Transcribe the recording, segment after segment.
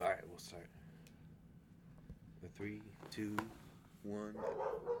start. A three, two, one,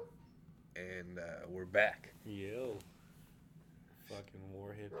 and we're back. Yo, fucking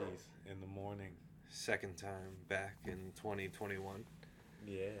war hippies in the morning. Second time back in 2021.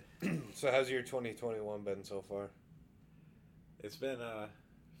 Yeah, So how's your 2021 been so far? it's been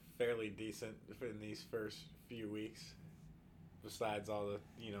fairly decent in these first few weeks. Besides all the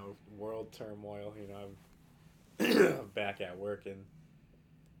world turmoil, I'm back at work and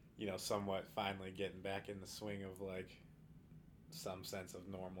somewhat finally getting back in the swing of like some sense of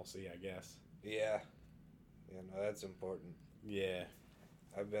normalcy, I guess. Yeah. Yeah, no, that's important. Yeah,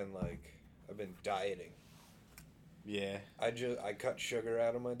 I've been dieting. yeah, I cut sugar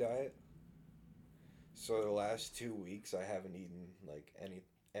out of my diet. So the last 2 weeks I haven't eaten like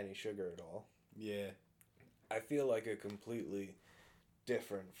any sugar at all. yeah, I feel like a completely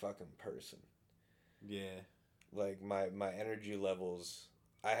different fucking person. yeah, Like my energy levels,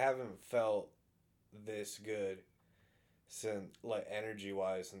 I haven't felt this good since like energy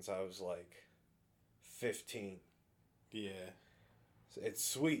wise since I was like 15. yeah, It's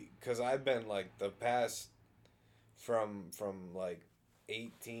sweet because I've been like the past from like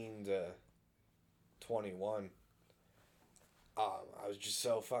 18 to 21. I was just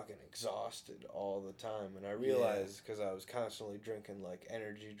so fucking exhausted all the time, and I realized because I was constantly drinking like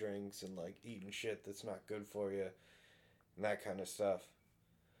energy drinks and like eating shit that's not good for you and that kind of stuff.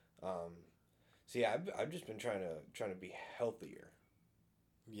 So yeah, I've just been trying to be healthier.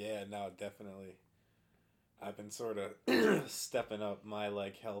 yeah. No, definitely. I've been sort of stepping up my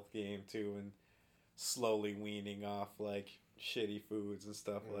like health game too, and slowly weaning off like shitty foods and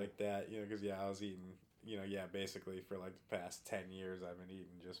stuff like that. Because I was eating. Basically for like the past 10 years, I've been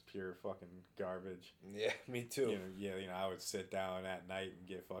eating just pure fucking garbage. Yeah, me too. I would sit down at night and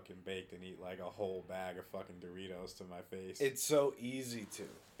get fucking baked and eat like a whole bag of fucking Doritos to my face. It's so easy to.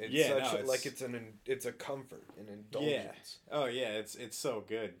 It's a comfort, an indulgence. Yeah. Oh yeah, it's so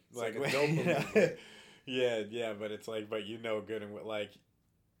good. It's like a dopamine. Yeah, but it's like, but good and like,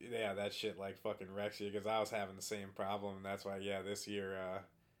 yeah, that shit like fucking wrecks you because I was having the same problem, and that's why this year,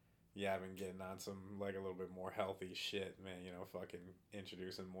 I've been getting on some like a little bit more healthy shit, man. Fucking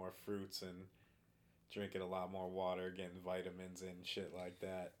introducing more fruits and drinking a lot more water, getting vitamins and shit like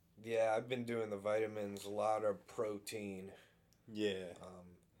that. Yeah, I've been doing the vitamins, a lot of protein. Yeah.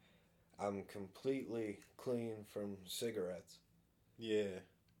 I'm completely clean from cigarettes. Yeah.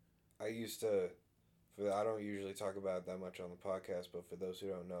 I used to, I don't usually talk about it that much on the podcast, but for those who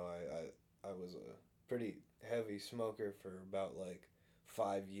don't know, I was a pretty heavy smoker for about like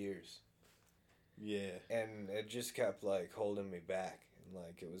 5 years. Yeah. And it just kept like holding me back, and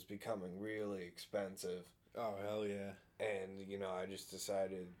like it was becoming really expensive. Oh hell yeah. And I just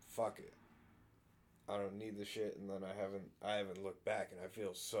decided, fuck it. I don't need the shit, and then I haven't looked back, and I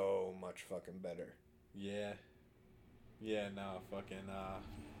feel so much fucking better. Yeah. Yeah, no, fucking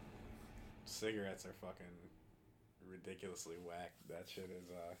cigarettes are fucking ridiculously whack. That shit is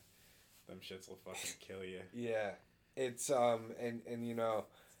them shits will fucking kill you. Yeah. It's and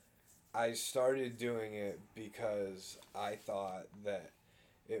I started doing it because I thought that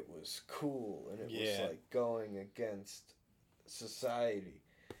it was cool and it was like going against society.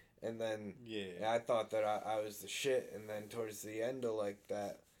 And then I thought that I was the shit, and then towards the end of like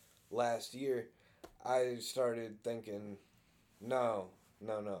that last year, I started thinking, no.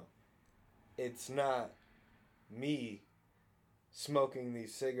 It's not me smoking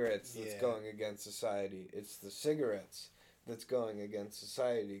these cigarettes that's going against society. It's the cigarettes that's going against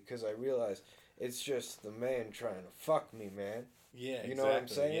society, because I realized it's just the man trying to fuck me, man. Yeah, you know what I'm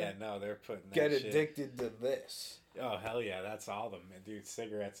saying? Yeah, no, they're putting that Get shit. addicted to this. Oh hell yeah, that's all them, man. Dude,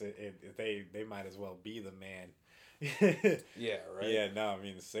 cigarettes, they might as well be the man. Yeah, right. Yeah, no, I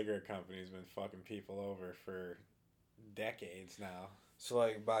mean the cigarette company's been fucking people over for decades now. So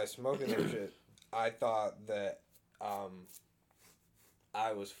like by smoking that shit, I thought that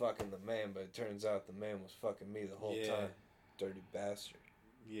I was fucking the man, but it turns out the man was fucking me the whole time. Dirty bastard.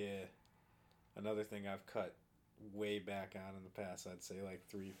 Yeah. Another thing I've cut way back on in the past, I'd say like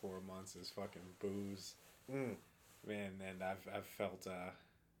 3-4 months, is fucking booze. Man, and I've felt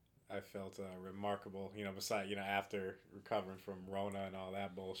remarkable, besides, after recovering from Rona and all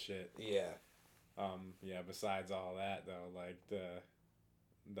that bullshit. Yeah. Besides all that though, like the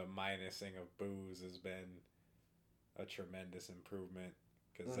minusing of booze has been a tremendous improvement,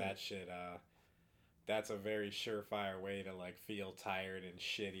 because that shit, that's a very surefire way to like feel tired and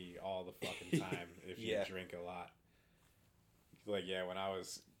shitty all the fucking time if you drink a lot. Like when I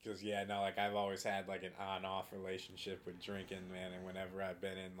was, because like I've always had like an on-off relationship with drinking, man, and whenever I've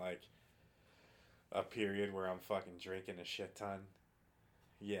been in like a period where I'm fucking drinking a shit ton,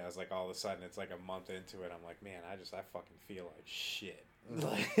 yeah, it's like all of a sudden it's like a month into it. I'm like, man, I fucking feel like shit. Mm-hmm.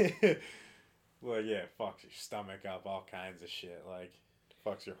 Like, well, yeah, it fucks your stomach up, all kinds of shit. Like,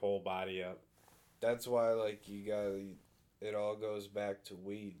 fucks your whole body up. That's why, like, you gotta. It all goes back to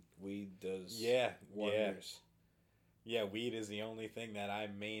weed. Weed does. Wonders. Yeah, weed is the only thing that I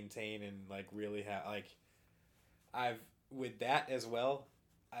maintain and like really have. Like, I've with that as well.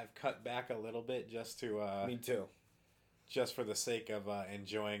 I've cut back a little bit just to. Me too. Just for the sake of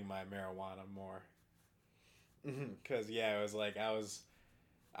enjoying my marijuana more. Mm-hmm. Cause yeah, it was like I was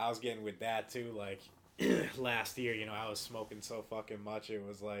getting with that too. Like last year, you know, I was smoking so fucking much. It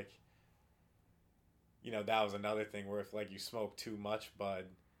was like, you know, that was another thing where if like you smoke too much bud,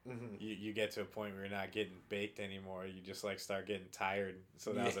 mm-hmm. you get to a point where you're not getting baked anymore. You just like start getting tired.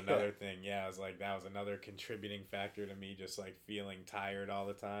 So that was another thing. Yeah, I was like that was another contributing factor to me just like feeling tired all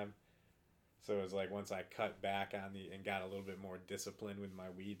the time. So it was like once I cut back on and got a little bit more disciplined with my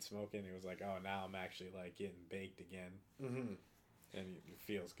weed smoking, it was like, oh, now I'm actually like getting baked again. Mm-hmm. And it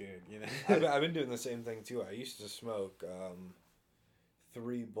feels good, you know? I've been doing the same thing too. I used to smoke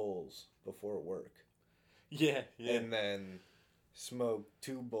 3 bowls before work. Yeah. And then smoke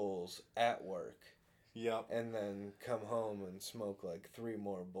 2 bowls at work. Yep. And then come home and smoke like 3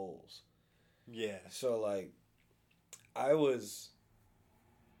 more bowls. Yeah. So like, I was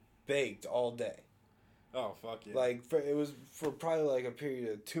baked all day. Oh, fuck yeah. Like, it was for probably like a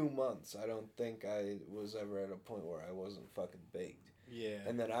period of 2 months. I don't think I was ever at a point where I wasn't fucking baked. Yeah.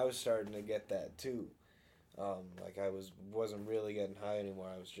 And then I was starting to get that too. Like I wasn't really getting high anymore.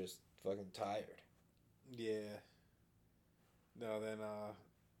 I was just fucking tired. Yeah. No, then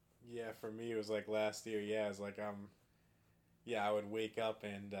yeah, for me it was like last year. Yeah, it was like I would wake up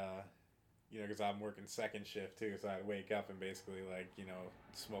and you know, because I'm working second shift too, so I'd wake up and basically like, you know,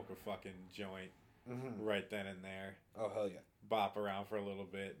 smoke a fucking joint right then and there. Oh hell yeah. Bop around for a little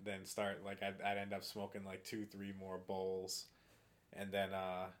bit, then start like I'd end up smoking like 2-3 more bowls, and then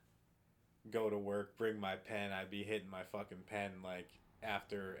go to work, bring my pen. I'd be hitting my fucking pen like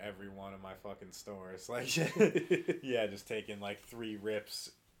after every one of my fucking stores. Like, yeah, just taking like 3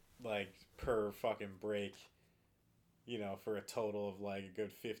 rips like per fucking break, you know, for a total of like a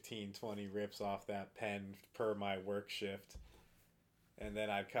good 15-20 rips off that pen per my work shift. And then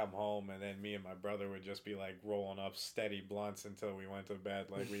I'd come home, and then me and my brother would just be like rolling up steady blunts until we went to bed.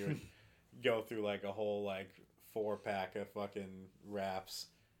 Like we would go through like a whole like 4-pack of fucking wraps.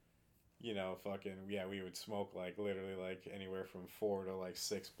 You know, fucking, yeah, we would smoke like literally like anywhere from 4 to like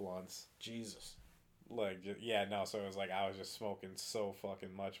 6 blunts. Jesus. Like, just, yeah, no, so it was like I was just smoking so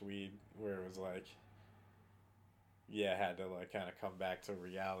fucking much weed where it was like, yeah, I had to like kind of come back to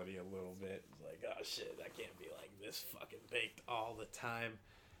reality a little bit. It's like, oh shit, I can't be like this fucking baked all the time.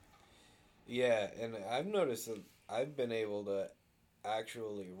 Yeah, and I've noticed that I've been able to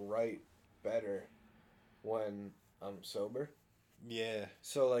actually write better when I'm sober. Yeah.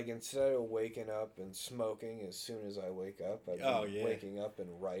 So like instead of waking up and smoking as soon as I wake up, I've been waking up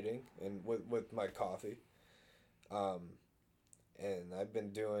and writing and with my coffee. And I've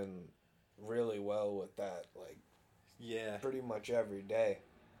been doing really well with that, like pretty much every day.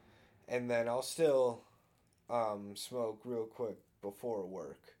 And then I'll still smoke real quick before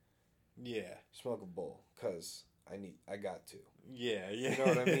work. Yeah. Smoke a bowl cuz I got to. Yeah. You know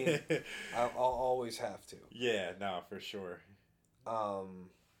what I mean? I'll always have to. Yeah, no, for sure.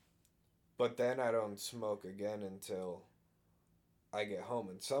 But then I don't smoke again until I get home,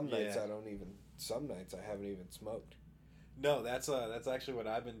 and some nights some nights I haven't even smoked. No, that's actually what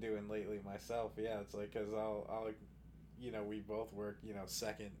I've been doing lately myself. Yeah, it's like cuz I'll you know, we both work, you know,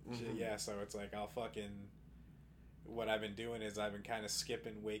 second. Mm-hmm. Yeah, so it's like I'll fucking what I've been doing is I've been kind of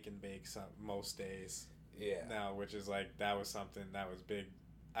skipping wake and bake most days. Yeah. Now, which is like that was something that was big.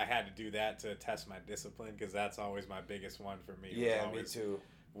 I had to do that to test my discipline because that's always my biggest one for me. Yeah, me too.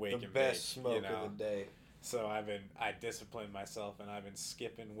 Wake the and best bake, smoke you know? of the day. So I disciplined myself and I've been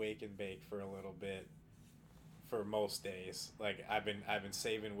skipping wake and bake for a little bit for most days. Like I've been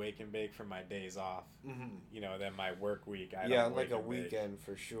saving wake and bake for my days off. Mm-hmm. You know, then my work week. On like a weekend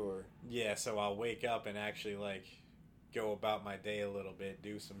for sure. Yeah, so I'll wake up and actually like go about my day a little bit,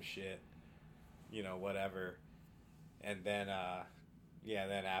 do some shit, you know, whatever, and then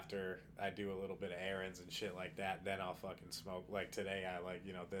then after I do a little bit of errands and shit like that, then I'll fucking smoke. Like today, I like,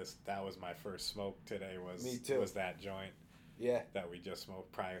 you know, that was my first smoke today was Me too. Was that joint. Yeah. That we just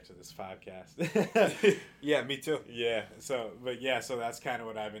smoked prior to this podcast. Yeah, me too. Yeah. So that's kind of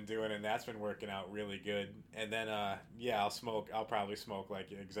what I've been doing, and that's been working out really good. And then, I'll probably smoke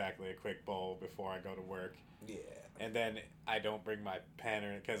like exactly a quick bowl before I go to work. Yeah. And then I don't bring my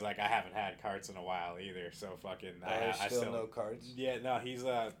pen because like I haven't had carts in a while either. So fucking, I still no carts. Yeah, no, he's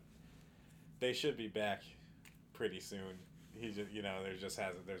they should be back pretty soon. He just,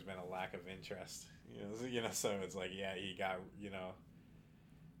 there's been a lack of interest. So it's like, yeah, he got, the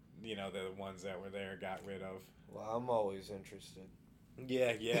ones that were there got rid of. Well, I'm always interested.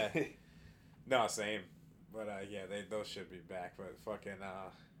 Yeah, yeah. No, same. But those should be back. But fucking,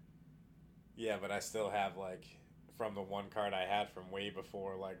 but I still have like from the one card I had from way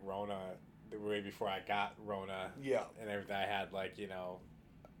before like Rona, way before I got Rona. Yeah. And everything, I had like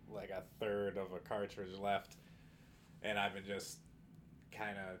like a third of a cartridge left, and I've been just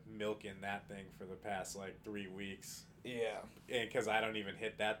kind of milking that thing for the past like 3 weeks. Yeah. And because I don't even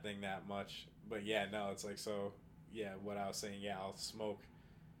hit that thing that much. But yeah, no, it's like, so yeah, what I was saying, yeah, I'll smoke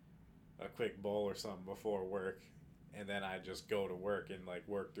a quick bowl or something before work, and then I just go to work and like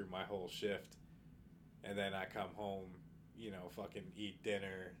work through my whole shift, and then I come home, fucking eat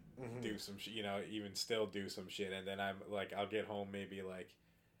dinner, do some even still do some shit, and then I'm like, I'll get home maybe like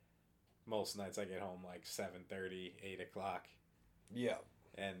most nights I get home like 7:30, 8 o'clock. Yeah.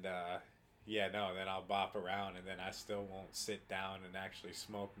 And then I'll bop around, and then I still won't sit down and actually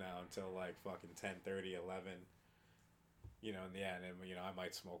smoke now until like fucking 10:30, 11. And then I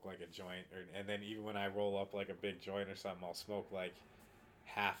might smoke like a joint, and then even when I roll up like a big joint or something, I'll smoke like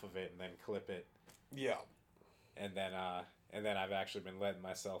half of it and then clip it. Yeah. And then I've actually been letting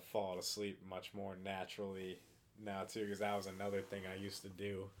myself fall to sleep much more naturally now too, because that was another thing I used to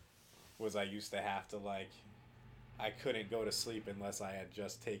do. Was I used to have to like, I couldn't go to sleep unless I had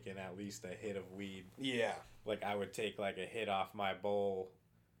just taken at least a hit of weed. Yeah. Like I would take like a hit off my bowl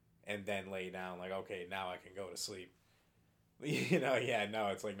and then lay down like, okay, now I can go to sleep.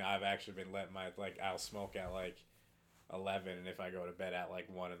 It's like, now I've actually been letting I'll smoke at like 11, and if I go to bed at like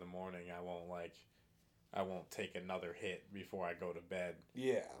 1 in the morning, I won't take another hit before I go to bed.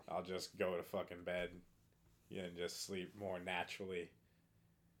 Yeah. I'll just go to fucking bed and just sleep more naturally.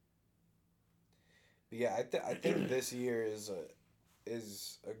 Yeah, I think this year is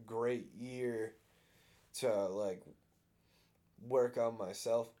a great year to like work on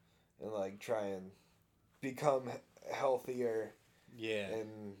myself and like try and become healthier. Yeah.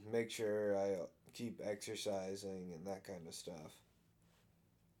 And make sure I keep exercising and that kind of stuff.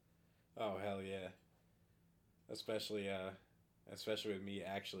 Oh hell yeah. Especially with me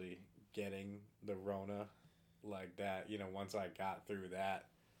actually getting the Rona like that, once I got through that,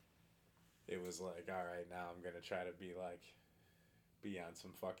 it was like, all right, now I'm going to try to be on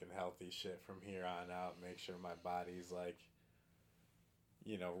some fucking healthy shit from here on out. Make sure my body's like,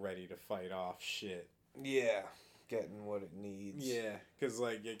 ready to fight off shit. Yeah. Getting what it needs. Yeah. Cause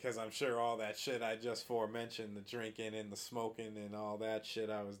I'm sure all that shit I just forementioned, the drinking and the smoking and all that shit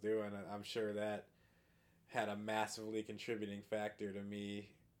I was doing, I'm sure that had a massively contributing factor to me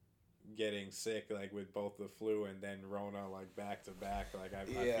getting sick, like with both the flu and then Rona, like back to back. Like I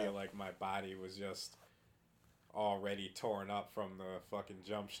feel like my body was just already torn up from the fucking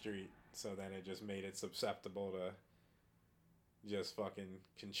jump street, so then it just made it susceptible to just fucking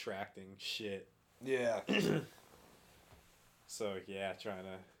contracting shit. Yeah. So yeah, trying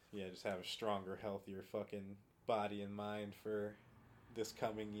to just have a stronger, healthier fucking body and mind for this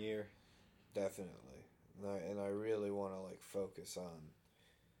coming year. Definitely. And I really want to like focus on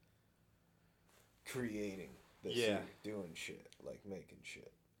creating this year, doing shit, like making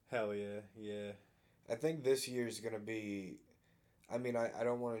shit. Hell yeah, yeah. I think this year's gonna be, I mean, I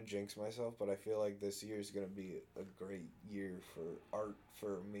don't want to jinx myself, but I feel like this year's gonna be a great year for art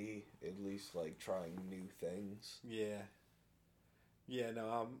for me, at least like trying new things. Yeah. Yeah,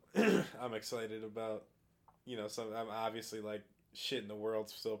 no, I'm excited about, I'm obviously like shit in the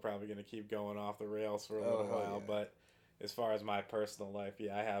world's still probably going to keep going off the rails for a little while, yeah. But as far as my personal life,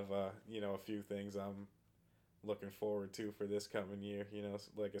 yeah, I have, a few things I'm looking forward to for this coming year,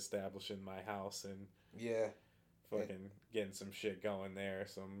 like establishing my house and fucking getting some shit going there,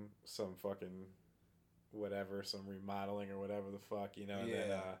 some fucking whatever, some remodeling or whatever the fuck, and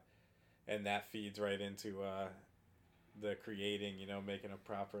then, and that feeds right into, the creating, making a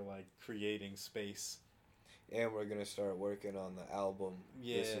proper like creating space. And we're gonna start working on the album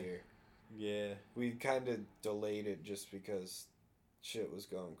this year. Yeah. We kind of delayed it just because shit was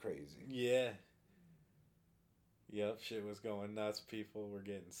going crazy. Yeah. Yep, shit was going nuts. People were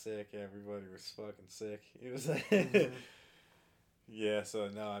getting sick. Everybody was fucking sick. It was like, yeah. So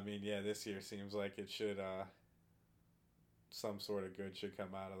no, I mean, yeah, this year seems like it should. some sort of good should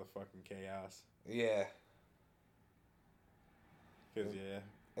come out of the fucking chaos. Yeah. Cause yeah.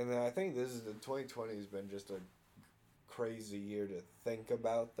 And then I think this is the 2020 has been just a crazy year to think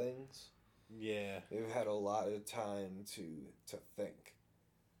about things. Yeah. They've had a lot of time to think.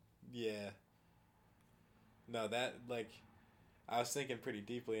 Yeah. No, that, like, I was thinking pretty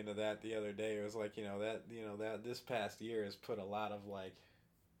deeply into that the other day. It was like, that this past year has put a lot of, like,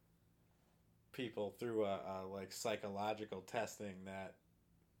 people through a like psychological testing that,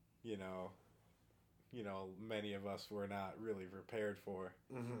 you know, many of us were not really prepared for.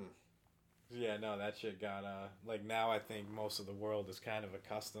 Mm-hmm. Yeah, no, that shit got, like, now I think most of the world is kind of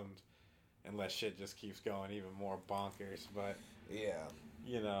accustomed, unless shit just keeps going even more bonkers, but... Yeah.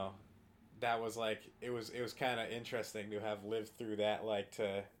 That was, like, it was kind of interesting to have lived through that, like,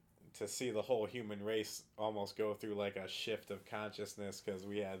 to see the whole human race almost go through, like, a shift of consciousness, because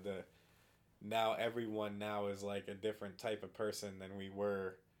we had now everyone now is, like, a different type of person than we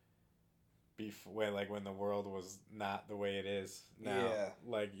were before, like, when the world was not the way it is now. Yeah.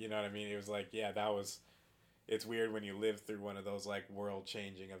 Like, you know what I mean? It was like, yeah, it's weird when you live through one of those, like,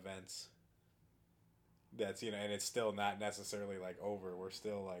 world-changing events. That's, and it's still not necessarily, like, over. We're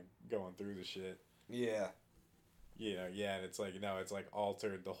still, like, going through the shit. Yeah. Yeah, and it's like, it's, like,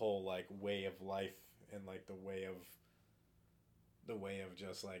 altered the whole, like, way of life and, like, the way of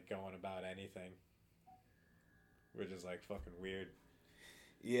just, like, going about anything. Which is, like, fucking weird.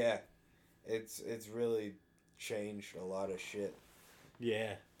 Yeah. It's really changed a lot of shit.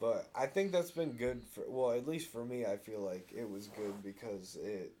 Yeah. But I think that's been good at least for me, I feel like it was good because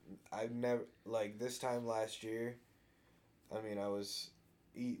I've never, like, this time last year, I mean, I was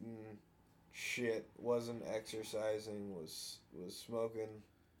eating shit, wasn't exercising, was smoking.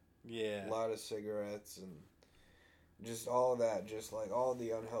 Yeah. A lot of cigarettes and just all that, just, like, all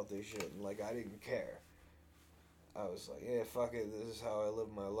the unhealthy shit, and, like, I didn't care. I was like, yeah, fuck it, this is how I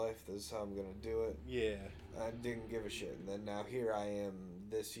live my life, this is how I'm gonna do it. Yeah. I didn't give a shit. And then now here I am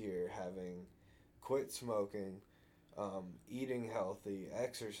this year having quit smoking, eating healthy,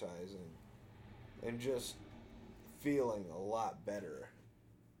 exercising, and just feeling a lot better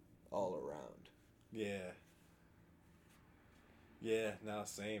all around. Yeah. Yeah, no,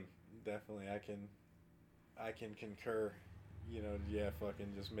 same. Definitely, I can concur.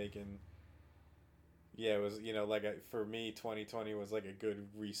 Fucking just making... Yeah, it was, like, for me, 2020 was, like, a good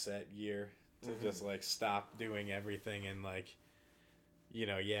reset year to just, like, stop doing everything and, like,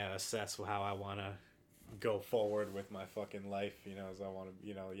 assess how I want to go forward with my fucking life, as I want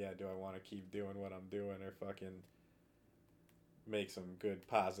to, do I want to keep doing what I'm doing or fucking make some good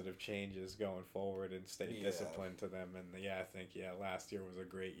positive changes going forward and stay disciplined to them. And, I think, last year was a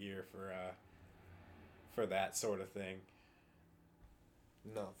great year for that sort of thing.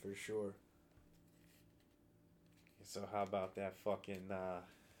 No, for sure. So how about that fucking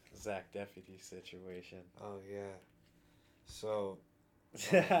Zach Deputy situation? Oh yeah. So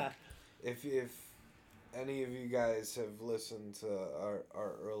if any of you guys have listened to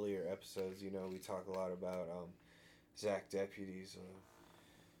our earlier episodes, we talk a lot about Zach Deputy's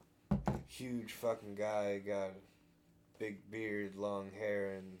a huge fucking guy, got a big beard, long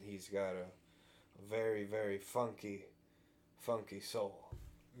hair, and he's got a very, very funky soul.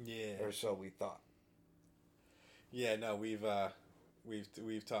 Yeah. Or so we thought. Yeah, no, we've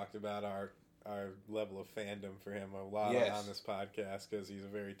talked about our level of fandom for him a lot on this podcast because he's a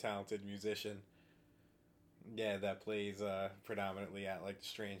very talented musician. Yeah, that plays predominantly at, like, the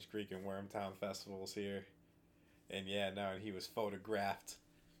Strange Creek and Wormtown festivals here. And and he was photographed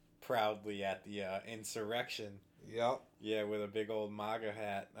proudly at the Insurrection. Yep. Yeah, with a big old MAGA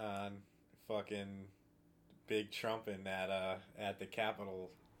hat on, fucking big trumping at the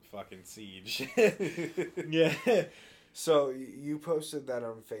Capitol fucking siege. Yeah. So you posted that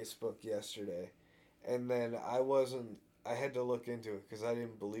on Facebook yesterday, and then I had to look into it because I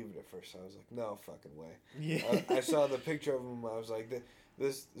didn't believe it at first. I was like, no fucking way. Yeah. I saw the picture of him. I was like,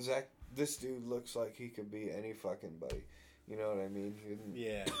 this dude looks like he could be any fucking buddy. You know what I mean?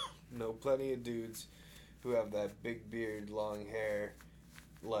 Yeah. Know plenty of dudes who have that big beard, long hair,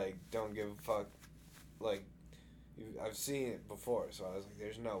 like, don't give a fuck. Like, I've seen it before, so I was like,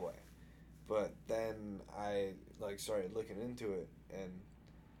 there's no way. But then I, like, started looking into it, and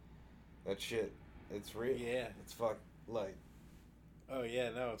that shit, it's real. Yeah. It's like... Oh, yeah,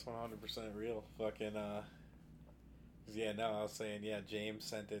 no, it's 100% real. Fucking, I was saying, James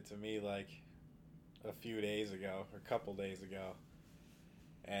sent it to me, like, a few days ago, or a couple days ago.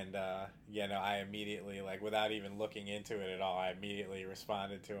 And, I immediately, like, without even looking into it at all, I immediately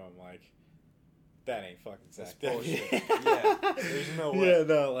responded to him, like, that ain't fucking Zach. That's bullshit. Yeah, there's no way. Yeah,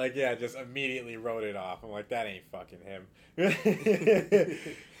 no, like, yeah, just immediately wrote it off. I'm like, that ain't fucking him.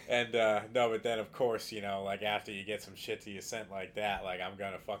 And, no, but then, of course, you know, like, after you get some shit to you sent like that, like, I'm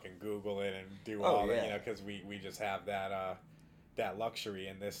gonna fucking Google it and do all that, you know, because we just have that, that luxury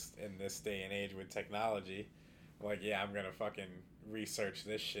in this day and age with technology. Like, yeah, I'm gonna fucking research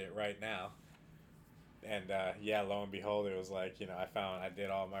this shit right now. And yeah, lo and behold, it was like, you know, I did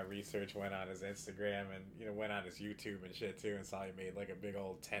all my research, went on his Instagram, and, you know, went on his YouTube and shit too, and saw he made like a big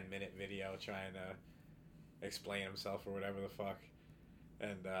old 10-minute video trying to explain himself or whatever the fuck.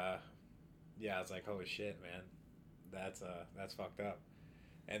 And yeah, I was like, holy shit, man, that's fucked up.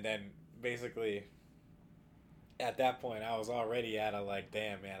 And then basically at that point, I was already at a like,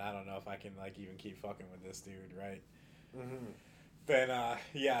 damn, man, I don't know if I can like even keep fucking with this dude, right? Mm-hmm. Then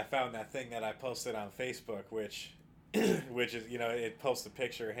yeah, I found that thing that I posted on Facebook, which which is, you know, it posts a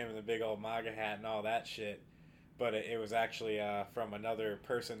picture of him in the big old MAGA hat and all that shit, but it was actually from another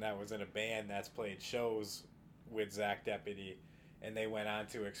person that was in a band that's played shows with Zach Deputy, and they went on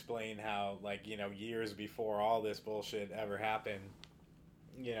to explain how, like, you know, years before all this bullshit ever happened,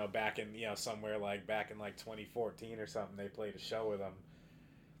 you know, back in, you know, somewhere like back in like 2014 or something, they played a show with him.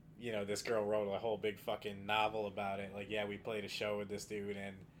 You know, this girl wrote a whole big fucking novel about it. Like, yeah, we played a show with this dude,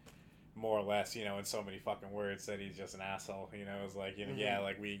 and more or less, you know, in so many fucking words, said he's just an asshole. You know, it was like, you know, yeah,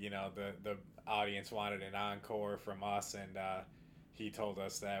 like we, you know, the audience wanted an encore from us, and he told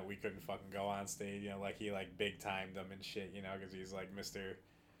us that we couldn't fucking go on stage. You know, like he like big timed them and shit. You know, because he's like Mr.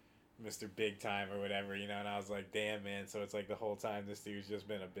 Big Time or whatever. You know, and I was like, damn, man. So it's like the whole time this dude's just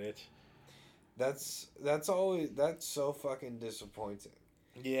been a bitch. That's so fucking disappointing.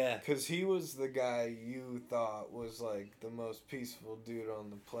 Yeah. Because he was the guy you thought was, like, the most peaceful dude on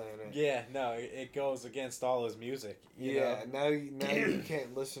the planet. Yeah, no, it goes against all his music. You know? Now you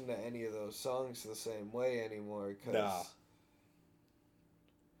can't listen to any of those songs the same way anymore. Cause... No.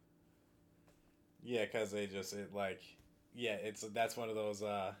 Yeah, because that's one of those,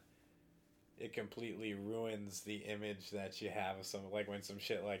 it completely ruins the image that you have of some, like, when some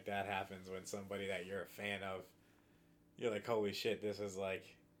shit like that happens, when somebody that you're a fan of, you're like, holy shit,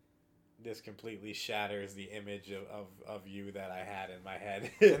 this completely shatters the image of you that I had in my head.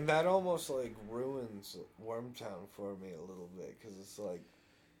 And that almost, like, ruins Wormtown for me a little bit, because it's like...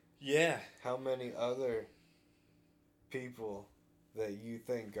 Yeah. How many other people that you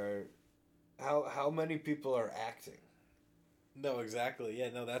think are... How many people are acting? No, exactly. Yeah,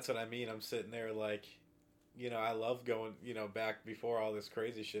 no, that's what I mean. I'm sitting there like... You know, I love going, you know, back before all this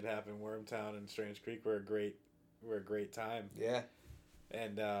crazy shit happened. Wormtown and Strange Creek were a great time. Yeah.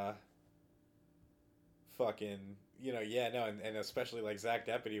 And, fucking, you know, yeah, no, and especially, like, Zach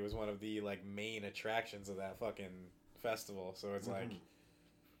Deputy was one of the, like, main attractions of that fucking festival. So it's like,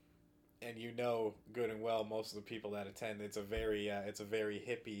 and you know good and well, most of the people that attend, it's a very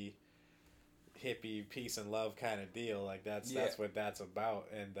hippie peace and love kind of deal. Like, that's what that's about.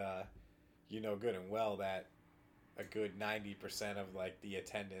 And, you know good and well that a good 90% of, like, the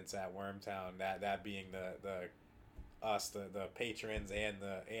attendance at Wormtown, that being the patrons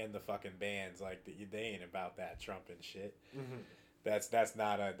and the fucking bands, like, they ain't about that Trump and shit. Mm-hmm. That's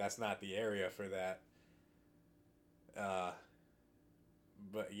not the area for that.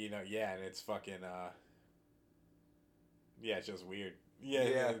 But you know, yeah, and it's fucking yeah, it's just weird.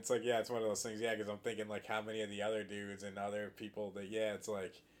 Yeah, it's like, yeah, it's one of those things. Yeah, because I'm thinking, like, how many of the other dudes and other people that, yeah, it's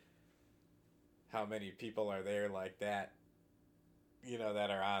like, how many people are there like that, you know,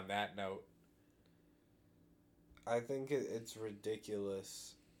 that are on that note. I think it's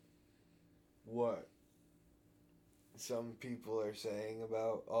ridiculous what some people are saying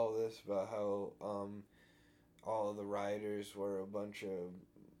about all this, about how all of the rioters were a bunch of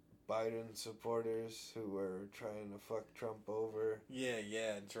Biden supporters who were trying to fuck Trump over.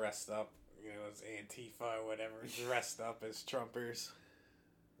 Yeah, dressed up, you know, as Antifa or whatever, dressed up as Trumpers.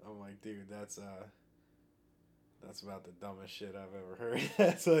 I'm like, dude, that's about the dumbest shit I've ever heard.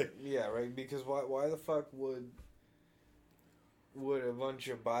 That's like, yeah, right, because why the fuck would a bunch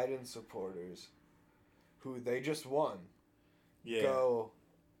of Biden supporters who they just won go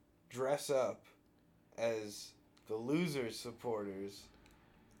dress up as the losers' supporters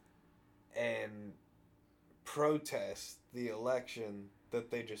and protest the election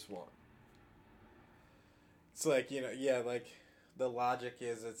that they just won? It's like, you know, yeah, like, the logic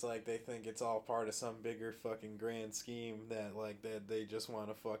is, it's like they think it's all part of some bigger fucking grand scheme that, like, that they just want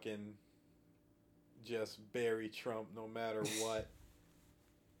to fucking just bury Trump no matter what.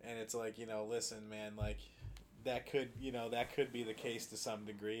 And it's like, you know, listen, man, like, that could be the case to some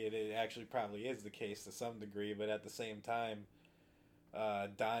degree. It actually probably is the case to some degree, but at the same time,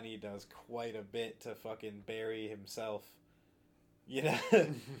 Donnie does quite a bit to fucking bury himself. You know,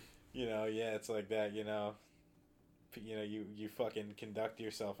 yeah, it's like that. You fucking conduct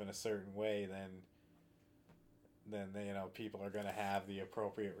yourself in a certain way, then people are gonna have the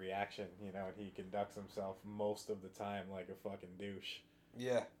appropriate reaction. And he conducts himself most of the time like a fucking douche.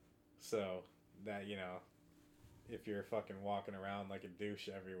 Yeah. So that if you're fucking walking around like a douche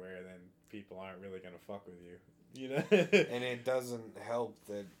everywhere, then people aren't really gonna fuck with you. And it doesn't help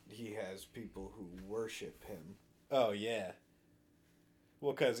that he has people who worship him. Oh yeah.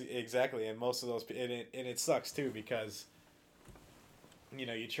 Well, because exactly, and most of those, and it sucks too because,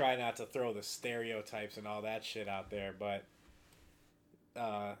 you try not to throw the stereotypes and all that shit out there, but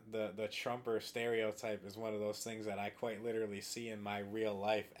the Trumper stereotype is one of those things that I quite literally see in my real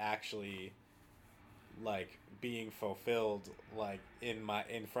life actually, like, being fulfilled, like, in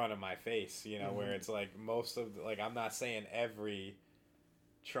front of my face, where it's like most of I'm not saying every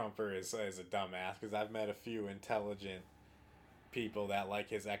Trumper is a dumbass, because I've met a few intelligent people that like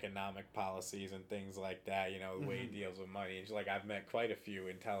his economic policies and things like that, the way he deals with money. And like, I've met quite a few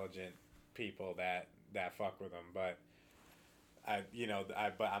intelligent people that fuck with him, but I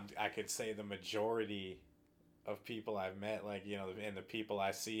could say the majority of people I've met, like, and the people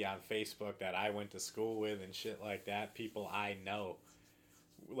I see on Facebook that I went to school with and shit like that, people I know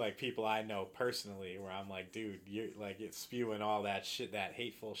personally, where I'm like, dude, you're like, it's spewing all that shit, that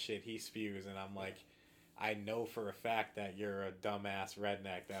hateful shit he spews, and I'm like, I know for a fact that you're a dumbass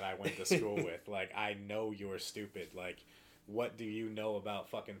redneck that I went to school with. Like, I know you're stupid. Like, what do you know about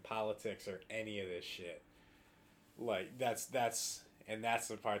fucking politics or any of this shit? Like, that's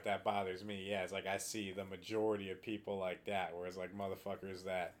the part that bothers me. Yeah, it's like I see the majority of people like that, whereas like motherfuckers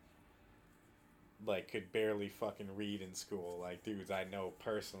that like could barely fucking read in school, like dudes I know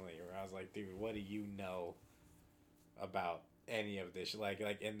personally, where I was like, dude, what do you know about any of this? Like,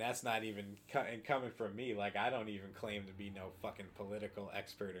 and that's not even coming from me. Like, I don't even claim to be no fucking political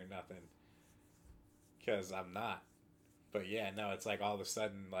expert or nothing, because I'm not. But yeah, no, it's like all of a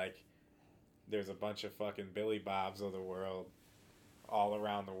sudden, like, there's a bunch of fucking Billy Bobs of the world all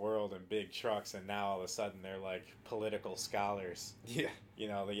around the world in big trucks, and now all of a sudden they're like political scholars. Yeah.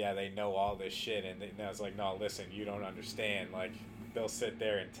 They know all this shit, and it's like, no, listen, you don't understand. Like, they'll sit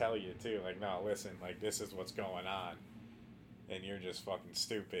there and tell you too, like, no, listen, like, this is what's going on, and you're just fucking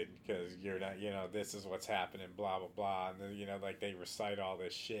stupid because you're not, this is what's happening, blah blah blah, and then, like, they recite all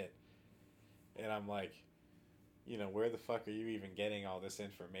this shit, and I'm like, where the fuck are you even getting all this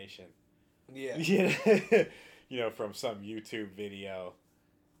information? Yeah. From some YouTube video,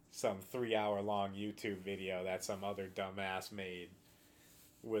 some 3-hour long YouTube video that some other dumbass made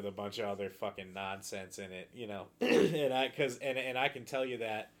with a bunch of other fucking nonsense in it, and I can tell you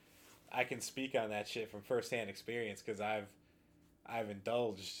that I can speak on that shit from firsthand experience, because I've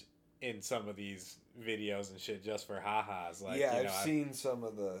indulged in some of these videos and shit just for ha-has. Like, yeah, I've seen some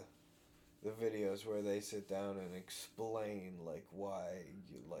of the videos where they sit down and explain like why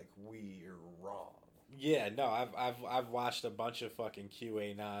we are wrong. Yeah, no, I've watched a bunch of fucking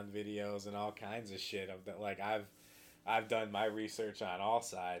QAnon videos and all kinds of shit of that. Like, I've done my research on all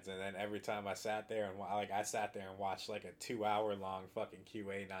sides, and then every time I sat there and watched like a 2-hour long fucking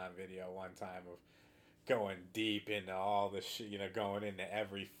QAnon video one time of going deep into all the shit, going into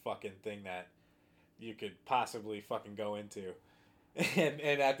every fucking thing that you could possibly fucking go into. And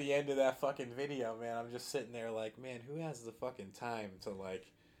at the end of that fucking video, man, I'm just sitting there like, man, who has the fucking time to like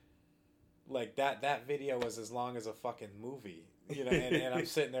that video was as long as a fucking movie, and I'm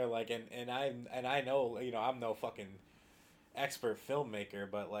sitting there like, and I know, I'm no fucking expert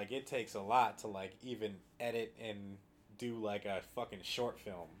filmmaker, but like, it takes a lot to like even edit and do like a fucking short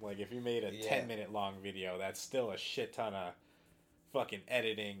film. Like, if you made a 10-minute long video, that's still a shit ton of fucking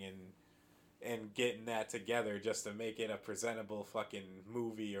editing and getting that together just to make it a presentable fucking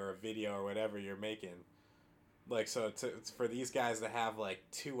movie or a video or whatever you're making. Like, so for these guys to have like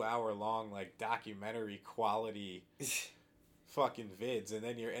 2-hour long like documentary quality fucking vids, and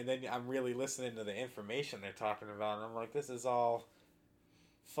then I'm really listening to the information they're talking about, and I'm like, this is all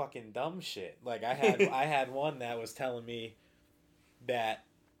fucking dumb shit. Like, I had one that was telling me that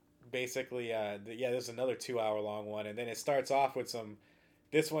basically there's another 2-hour long one, and then it starts off with some.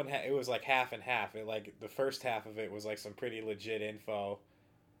 This one, it was like half and half. It, like, the first half of it was like some pretty legit info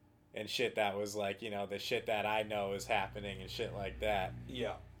and shit that was like, the shit that I know is happening and shit like that.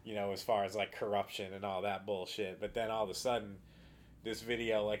 Yeah. As far as like corruption and all that bullshit. But then all of a sudden, this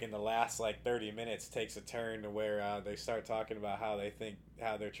video, like, in the last like 30 minutes, takes a turn to where they start talking about how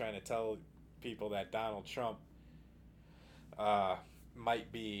they're trying to tell people that Donald Trump might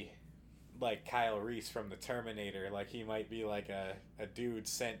be like Kyle Reese from the Terminator. Like he might be like a dude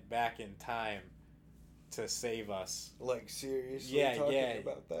sent back in time to save us. Like seriously talking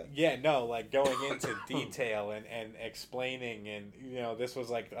about that? Yeah, no, like going into detail and explaining, and you know, this was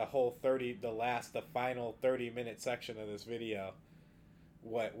like a whole the final 30-minute section of this video.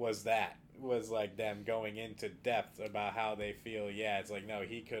 What was that? Was like them going into depth about how they feel. Yeah, it's like, no,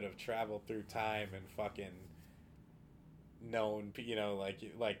 he could have traveled through time and fucking known, you know,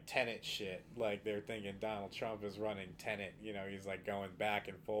 like Tenet shit. Like they're thinking Donald Trump is running Tenet, you know, he's like going back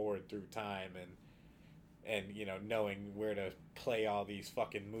and forward through time and you know, knowing where to play all these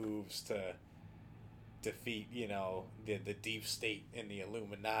fucking moves to defeat, you know, the deep state and the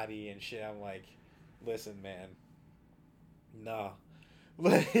Illuminati and shit. I'm like, listen, man, no.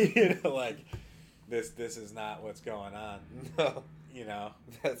 You know, like this is not what's going on. No. You know?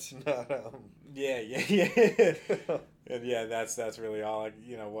 That's not Yeah. And yeah, that's really all,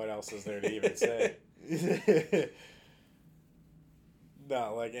 you know, what else is there to even say?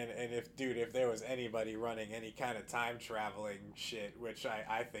 No, like, and if there was anybody running any kind of time traveling shit, which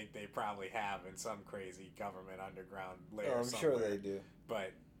I think they probably have in some crazy government underground layer I'm somewhere. sure they do.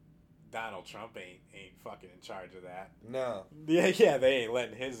 But Donald Trump ain't fucking in charge of that. No. Yeah, they ain't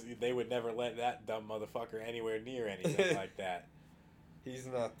letting they would never let that dumb motherfucker anywhere near anything like that. He's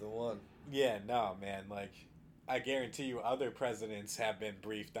not the one. Yeah, no, man, like, I guarantee you other presidents have been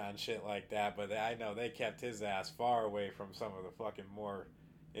briefed on shit like that, but I know they kept his ass far away from some of the fucking more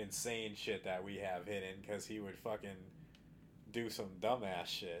insane shit that we have hidden, because he would fucking do some dumbass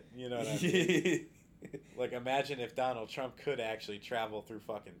shit. You know what I mean? Like, imagine if Donald Trump could actually travel through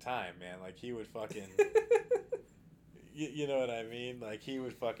fucking time, man. Like, he would fucking... you know what I mean? Like, he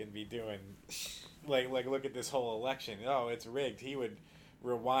would fucking be doing... Like, look at this whole election. Oh, it's rigged. He would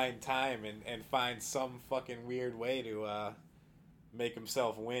rewind time and find some fucking weird way to make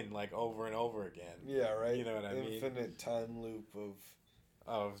himself win, like, over and over again. Yeah, right? You know what I mean? Infinite time loop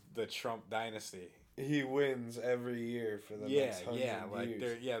of the Trump dynasty. He wins every year for the next 100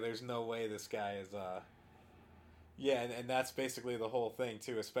 years. There's no way this guy is and that's basically the whole thing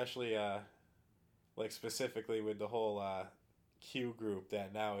too, especially like specifically with the whole Q group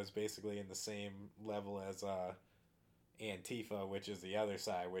that now is basically in the same level as Antifa, which is the other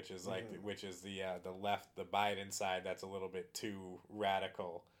side, which is like which is the left, the Biden side that's a little bit too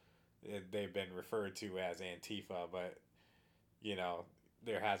radical. They've been referred to as Antifa, but you know,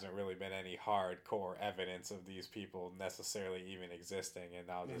 there hasn't really been any hardcore evidence of these people necessarily even existing,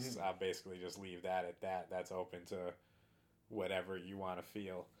 and I'll basically just leave that at that. That's open to whatever you want to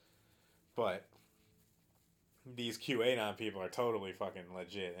feel. But these QAnon people are totally fucking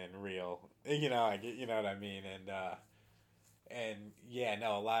legit and real. You know, you know what I mean? And yeah,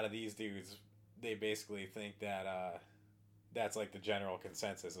 no, a lot of these dudes, they basically think that that's like the general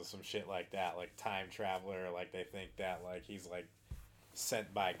consensus of some shit like that, like time traveler, like they think that like he's like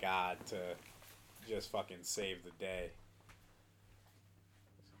sent by God to just fucking save the day.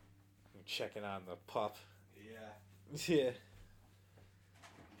 I'm checking on the pup. Yeah.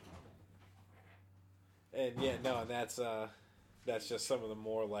 And yeah, no, and that's just some of the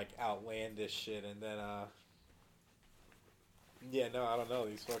more like outlandish shit, and then yeah, no, I don't know,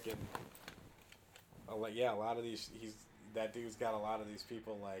 these fucking a lot of these that dude's got a lot of these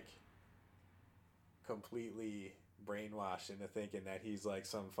people like completely brainwashed into thinking that he's like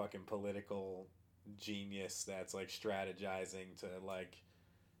some fucking political genius that's like strategizing to like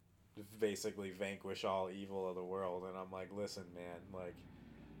basically vanquish all evil of the world. And I'm like, listen, man, like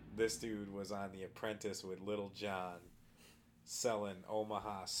this dude was on The Apprentice with Little John selling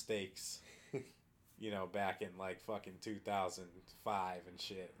Omaha steaks, you know, back in like fucking 2005 and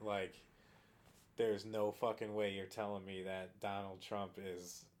shit. Like, there's no fucking way you're telling me that Donald Trump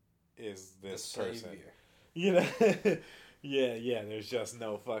is this person. You know? yeah, there's just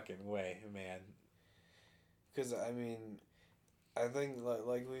no fucking way, man. Because, I mean, I think,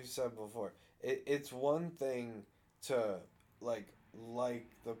 like we've said before, it's one thing to, like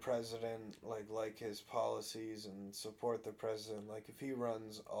the president, like his policies and support the president. Like, if he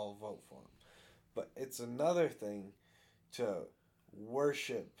runs, I'll vote for him. But it's another thing to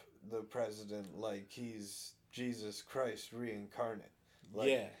worship the president like he's Jesus Christ reincarnate. Like,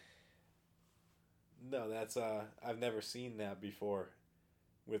 yeah. No, that's I've never seen that before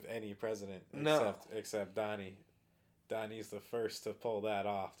with any president except Donnie. Donnie's the first to pull that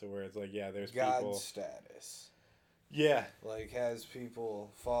off, to where it's like, yeah, there's God people status. Yeah. Like, has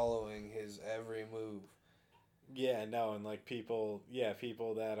people following his every move. Yeah, no, and like people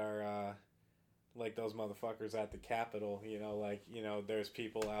that are like those motherfuckers at the Capitol, you know, like, you know, there's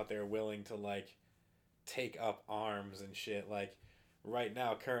people out there willing to like take up arms and shit. Like, right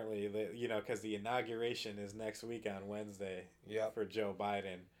now, currently, you know, because the inauguration is next week on Wednesday. Yep. For Joe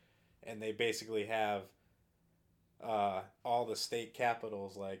Biden, and they basically have all the state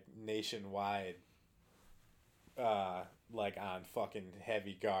capitals like nationwide, like on fucking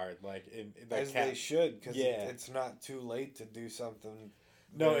heavy guard, like as they should, because it's not too late to do something.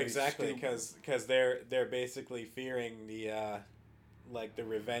 No, exactly, because they're basically fearing the like the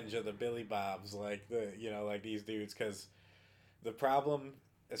revenge of the Billy Bobs, like like these dudes, because the problem,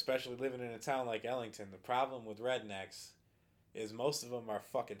 especially living in a town like Ellington, the problem with rednecks is most of them are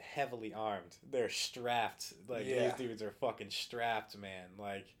fucking heavily armed. They're strapped. Like, these dudes are fucking strapped, man.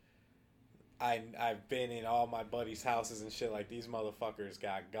 Like, I've been in all my buddies' houses and shit. Like, these motherfuckers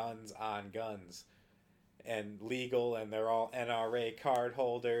got guns on guns. And legal, and they're all NRA card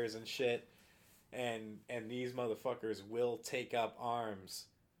holders and shit. And these motherfuckers will take up arms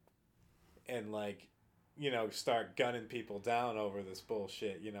and, like, start gunning people down over this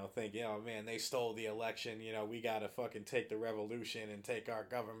bullshit, thinking, oh man, they stole the election, we gotta fucking take the revolution and take our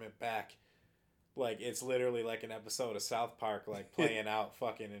government back. Like, it's literally like an episode of South Park, like, playing out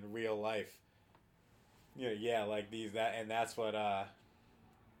fucking in real life. Like that's what,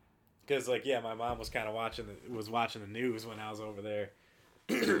 because, like, my mom was kind of watching the news when I was over there.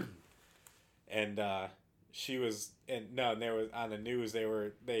 And, she was, and there was, on the news,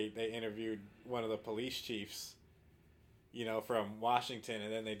 they interviewed one of the police chiefs, from Washington,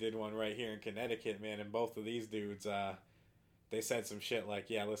 and then they did one right here in Connecticut, man, and both of these dudes, they said some shit like,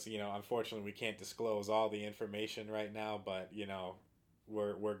 yeah, listen, unfortunately we can't disclose all the information right now, but,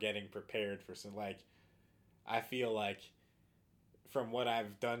 we're getting prepared for some, like, I feel like, from what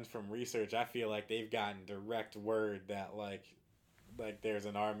I've done from research, I feel like they've gotten direct word that, like there's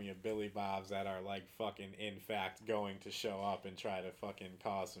an army of Billy Bobs that are, like, fucking, in fact, going to show up and try to fucking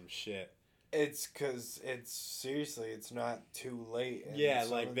cause some shit. It's because it's not too late. Yeah,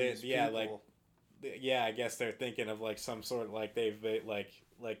 like, I guess they're thinking of, like, some sort of, like,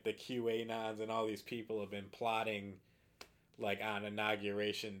 like the QAnons and all these people have been plotting, like, on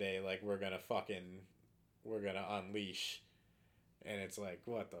Inauguration Day, like, we're gonna unleash. And it's like,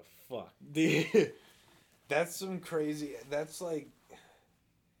 what the fuck? That's some crazy, that's like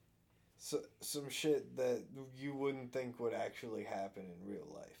some shit that you wouldn't think would actually happen in real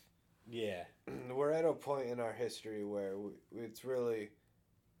life. Yeah. We're at a point in our history where it's really,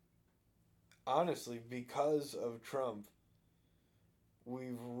 honestly, because of Trump,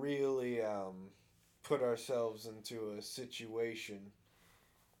 we've really put ourselves into a situation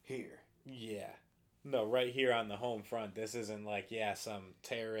here. Yeah. No, right here on the home front. This isn't like, some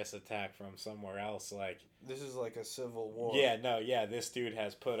terrorist attack from somewhere else. Like, this is like a civil war. Yeah, this dude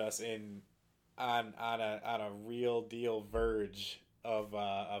has put us on a real deal verge of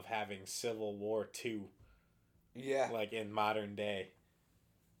having Civil War 2. Yeah. Like, in modern day.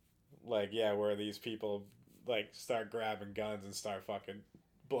 Like, where these people, like, start grabbing guns and start fucking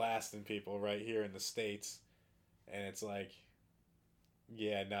blasting people right here in the States. And it's like,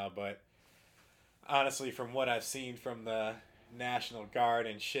 but honestly, from what I've seen from the National Guard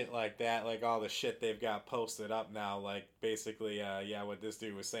and shit like that, like, all the shit they've got posted up now, like, basically, what this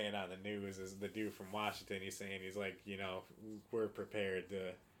dude was saying on the news is the dude from Washington, he's like, we're prepared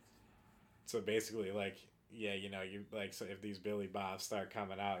to, so basically, like, you like, so if these Billy Bobs start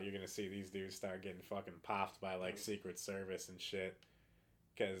coming out, you're gonna see these dudes start getting fucking popped by, like, Secret Service and shit.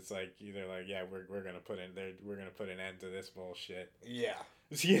 Because it's like, either like, we're gonna put an end to this bullshit. Yeah.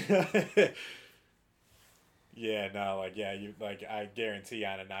 I guarantee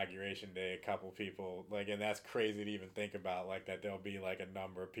on Inauguration Day, a couple people, like, and that's crazy to even think about, like, that there'll be, like, a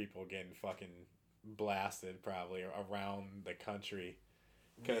number of people getting fucking blasted probably around the country.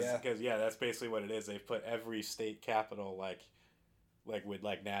 Because that's basically what it is. They've put every state capital, like with,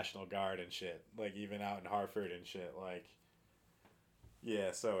 like, National Guard and shit, like, even out in Hartford and shit, like,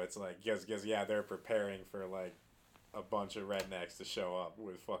 so it's like, because they're preparing for, like, a bunch of rednecks to show up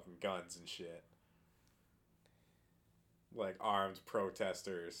with fucking guns and shit. Like, armed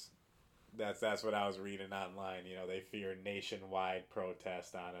protesters. That's what I was reading online. They fear nationwide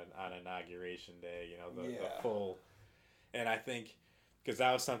protest on Inauguration Day. The full. And I think, because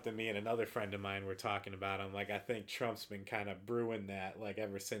that was something me and another friend of mine were talking about. I'm like, I think Trump's been kind of brewing that, like,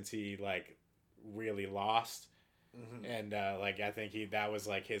 ever since he, like, really lost. Mm-hmm. And I think that was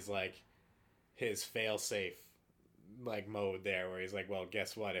like his fail safe, like, mode there, where he's like, well,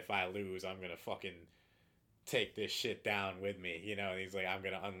 guess what? If I lose, I'm gonna fucking take this shit down with me, and he's like, I'm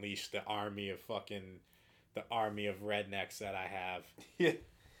gonna unleash the army of rednecks that I have. Yeah.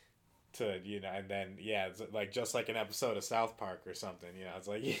 To, and then, it's like, just like an episode of South Park or something, it's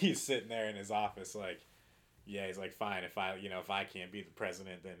like, he's sitting there in his office, like, Yeah, he's like, fine, if I can't be the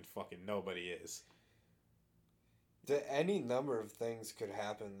president, then fucking nobody is. Any number of things could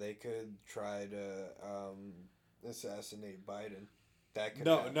happen. They could try to assassinate Biden. That could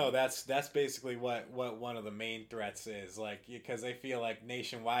happen. No, that's basically what one of the main threats is, like, because they feel like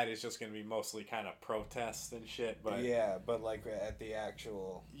nationwide is just going to be mostly kind of protests and shit. But yeah, but like at the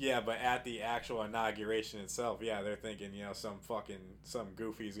actual inauguration itself, yeah, they're thinking, some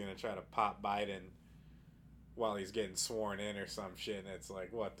goofy's going to try to pop Biden while he's getting sworn in or some shit, and it's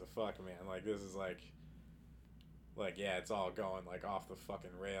like, what the fuck, man? Like, this is like yeah, it's all going like off the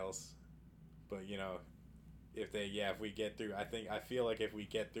fucking rails. But if we get through, I feel like if we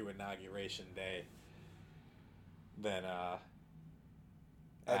get through inauguration day, then I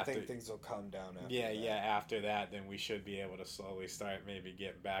think things will calm down after that. After that, then we should be able to slowly start maybe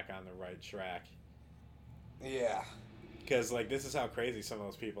getting back on the right track. Yeah. Because, like, this is how crazy some of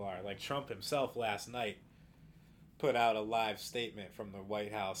those people are. Like, Trump himself last night put out a live statement from the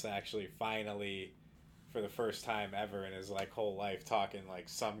White House, actually, finally, for the first time ever in his, like, whole life, talking, like,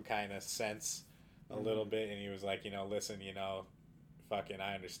 some kind of sense a little bit. And he was like, listen, fucking,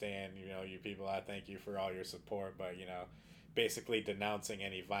 I understand, you people, I thank you for all your support, but, basically denouncing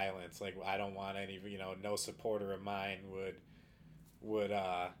any violence. Like, I don't want any, no supporter of mine would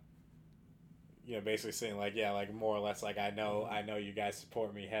basically saying, like, yeah, like, more or less, like, I know you guys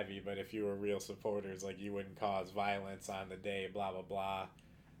support me heavy, but if you were real supporters, like, you wouldn't cause violence on the day, blah, blah, blah.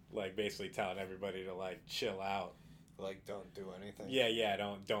 Like, basically telling everybody to, like, chill out. Like, don't do anything. Yeah,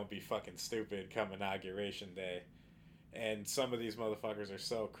 don't be fucking stupid come inauguration day. And some of these motherfuckers are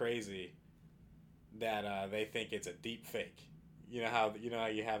so crazy that they think it's a deep fake. You know how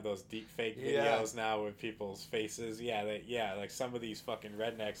you have those deep fake videos now with people's faces? Yeah, like some of these fucking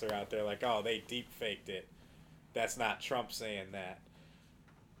rednecks are out there like, oh, they deep faked it. That's not Trump saying that.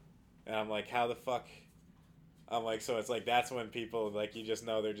 And I'm like, how the fuck? I'm like, so it's like that's when people, like, you just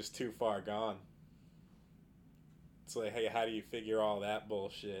know they're just too far gone. It's like, hey, how do you figure all that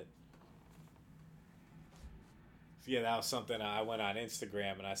bullshit? So yeah, that was something I went on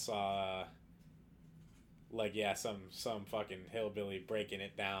Instagram and I saw, some fucking hillbilly breaking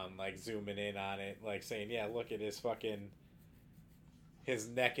it down, like zooming in on it, like saying, yeah, look at his fucking, his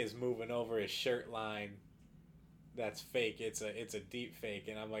neck is moving over his shirt line. That's fake. It's a deep fake.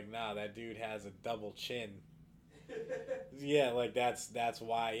 And I'm like, nah, that dude has a double chin. Yeah, like that's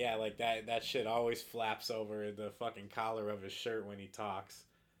why. Yeah, like that shit always flaps over the fucking collar of his shirt when he talks.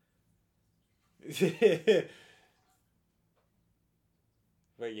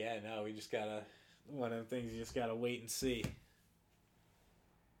 But yeah, no, we just gotta, one of them things you just gotta wait and see.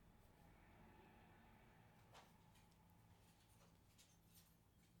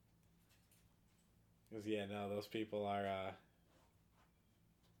 Cause yeah, no, those people are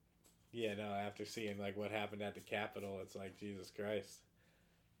after seeing like what happened at the Capitol, it's like, Jesus Christ.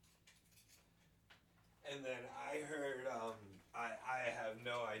 And then I heard, I have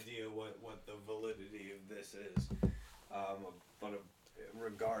no idea what the validity of this is, but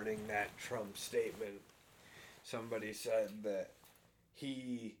regarding that Trump statement, somebody said that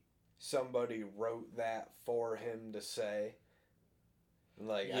somebody wrote that for him to say.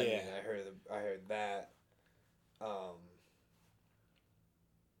 Like, yeah. I mean, I heard that.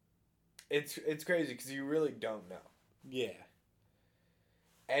 It's crazy because you really don't know. Yeah.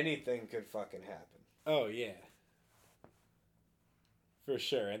 Anything could fucking happen. Oh yeah. For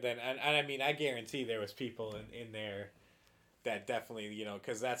sure. And then, and I mean, I guarantee there was people in there that definitely,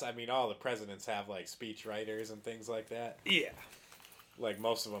 because that's, I mean, all the presidents have like speech writers and things like that. Yeah. Like,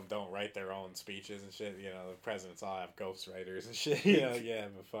 most of them don't write their own speeches and shit. The presidents all have ghostwriters and shit. Yeah,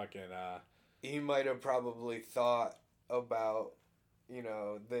 but fucking, he might have probably thought about,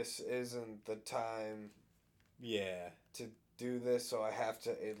 this isn't the time. Yeah. To do this, so I have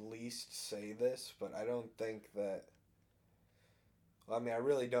to at least say this, but I don't think that. Well, I mean, I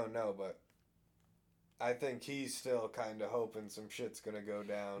really don't know, but I think he's still kind of hoping some shit's gonna go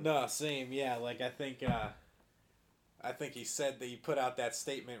down. No, same. Yeah, like I think he said that he put out that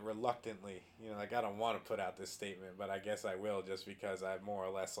statement reluctantly. Like, I don't want to put out this statement, but I guess I will just because I more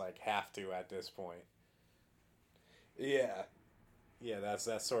or less like have to at this point. Yeah. Yeah, that's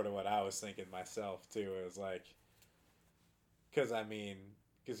sort of what I was thinking myself too. It was like, because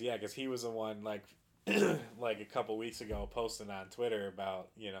he was the one like like a couple weeks ago posting on Twitter about,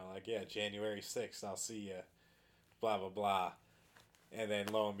 January 6th, I'll see you, blah blah blah. And then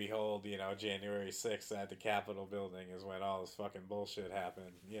lo and behold, January 6th at the Capitol building is when all this fucking bullshit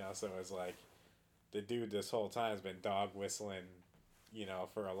happened. So it's like, the dude this whole time has been dog whistling,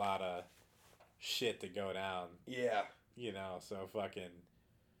 for a lot of shit to go down. Yeah. So fucking,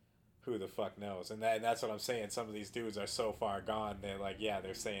 who the fuck knows? And that's what I'm saying. Some of these dudes are so far gone. They're like, yeah,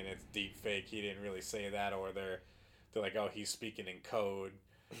 they're saying it's deep fake. He didn't really say that, or they're like, oh, he's speaking in code.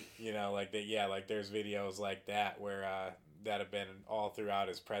 You know, like like there's videos like that where that have been all throughout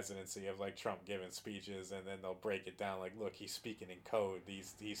his presidency of like Trump giving speeches, and then they'll break it down like, look, he's speaking in code.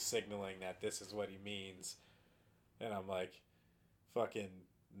 He's signaling that this is what he means, and I'm like, fucking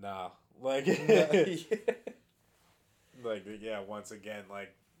nah, like, like yeah, once again,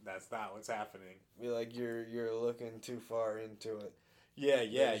 like that's not what's happening. Like you're looking too far into it. Yeah,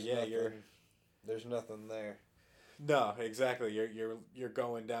 There's nothing there. No, exactly. You're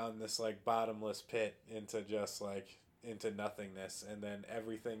going down this like bottomless pit into just like into nothingness, and then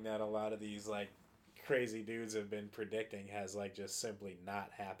everything that a lot of these like crazy dudes have been predicting has like just simply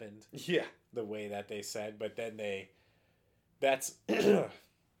not happened. Yeah. The way that they said, but then that's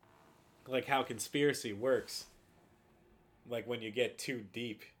like how conspiracy works. Like when you get too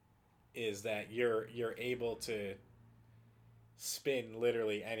deep, is that you're able to spin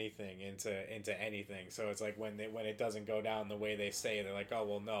literally anything into anything. So it's like when it doesn't go down the way they say, they're like, oh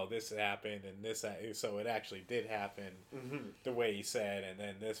well, no, this happened and this, so it actually did happen the way he said, and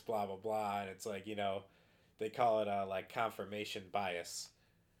then this blah blah blah, and it's like, you know, they call it like confirmation bias.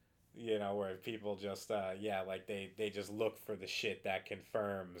 You know, where people just like they just look for the shit that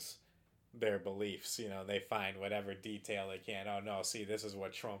confirms their beliefs. You know, they find whatever detail they can. Oh no, see, this is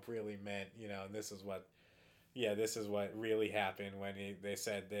what Trump really meant. You know, and this is what really happened when they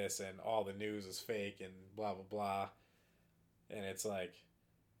said this, and all the news is fake and blah blah blah. And it's like,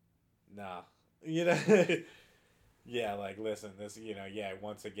 nah, you know. Yeah, like listen, this, you know, yeah,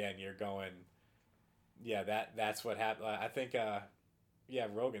 once again you're going, yeah, that's what happened. I think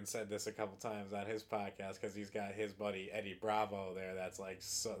Rogan said this a couple times on his podcast, because he's got his buddy Eddie Bravo there. That's like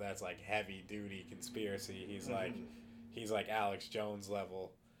heavy duty conspiracy. He's like Alex Jones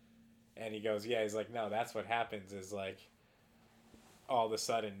level, and he goes, yeah, he's like, no, that's what happens is like, all of a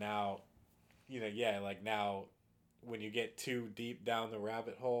sudden now, you know, yeah, like now, when you get too deep down the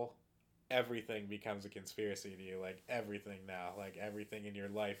rabbit hole, everything becomes a conspiracy to you. Like everything now, like everything in your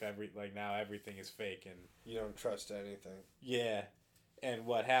life, now everything is fake, and you don't trust anything. Yeah. And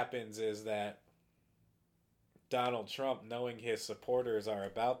what happens is that Donald Trump, knowing his supporters are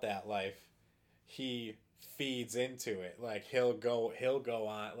about that life, he feeds into it. Like he'll go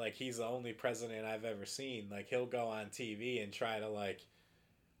on, like he's the only president I've ever seen. Like he'll go on TV and try to like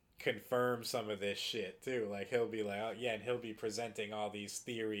confirm some of this shit too. Like he'll be like, oh yeah, and he'll be presenting all these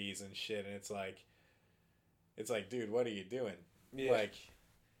theories and shit, and it's like, dude, what are you doing? Yeah. Like,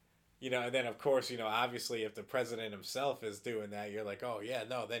 you know, and then of course, you know, obviously if the president himself is doing that, you're like, oh yeah,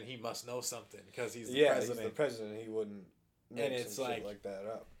 no, then he must know something, because he's the president. He's the president. He wouldn't make some shit like that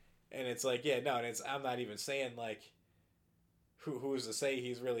up. And it's like, yeah, no, and I'm not even saying like, who's to say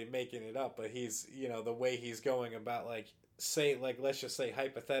he's really making it up, but he's, you know, the way he's going about, like, say, like, let's just say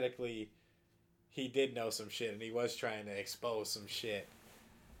hypothetically, he did know some shit and he was trying to expose some shit.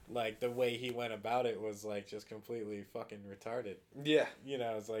 Like, the way he went about it was, like, just completely fucking retarded. Yeah. You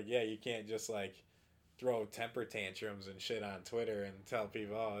know, it's like, yeah, you can't just, like, throw temper tantrums and shit on Twitter and tell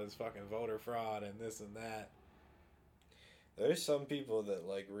people, oh, it's fucking voter fraud and this and that. There's some people that,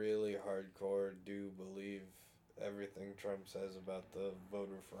 like, really hardcore do believe everything Trump says about the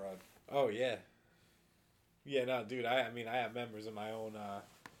voter fraud. Oh, yeah. Yeah, no, dude, I mean, I have members of my own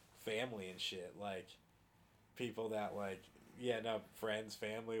family and shit. Like, people that, like, yeah, no, friends,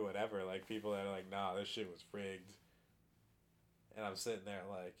 family, whatever. Like, people that are like, nah, this shit was rigged. And I'm sitting there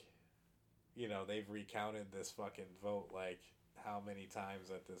like, you know, they've recounted this fucking vote, like, how many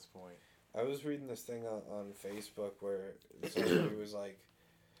times at this point? I was reading this thing on Facebook where somebody was like,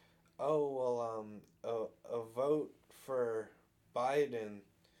 oh, well, a vote for Biden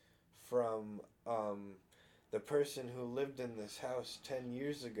from the person who lived in this house 10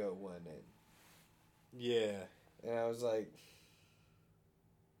 years ago went in. Yeah. And I was like,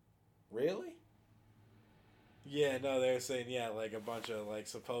 really? Yeah, no, they were saying, yeah, like a bunch of, like,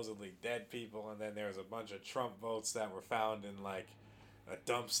 supposedly dead people, and then there was a bunch of Trump votes that were found in, like, a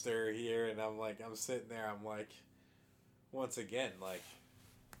dumpster here, and I'm like, I'm sitting there, I'm like, once again, like,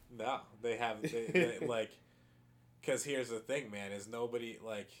 no, they like, because here's the thing, man, is nobody,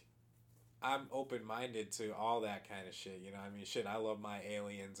 like, I'm open-minded to all that kind of shit, you know, I mean, shit, I love my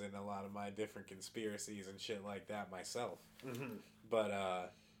aliens and a lot of my different conspiracies and shit like that myself,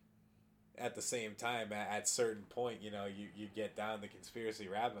 but, at the same time, at certain point, you know, you get down the conspiracy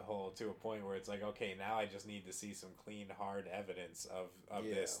rabbit hole to a point where it's like, okay, now I just need to see some clean, hard evidence of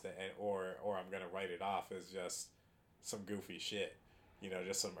this, or I'm going to write it off as just some goofy shit, you know,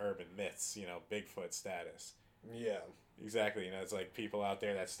 just some urban myths, you know, Bigfoot status. Yeah. Exactly. You know, it's like people out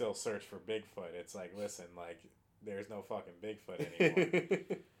there that still search for Bigfoot. It's like, listen, like, there's no fucking Bigfoot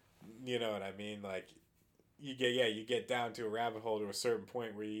anymore. You know what I mean? Like, you get down to a rabbit hole to a certain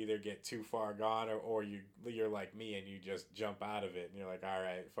point where you either get too far gone or you're like me and you just jump out of it and you're like, all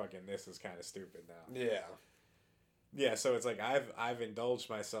right, fucking this is kind of stupid now. Yeah. Yeah, so it's like I've indulged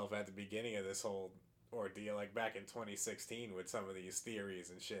myself at the beginning of this whole ordeal, like back in 2016 with some of these theories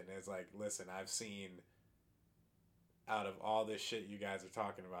and shit, and it's like, listen, I've seen, out of all this shit you guys are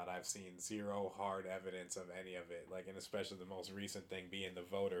talking about, I've seen zero hard evidence of any of it, like, and especially the most recent thing being the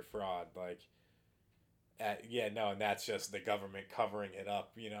voter fraud, like, and that's just the government covering it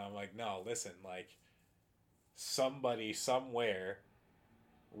up, you know. I'm like, no, listen, like, somebody somewhere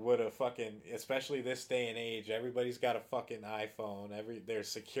would have fucking, especially this day and age, everybody's got a fucking iPhone, there's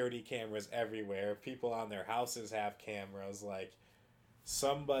security cameras everywhere, people on their houses have cameras, like,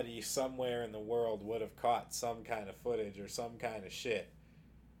 somebody somewhere in the world would have caught some kind of footage or some kind of shit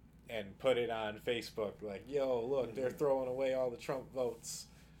and put it on Facebook, like, yo, look, they're throwing away all the Trump votes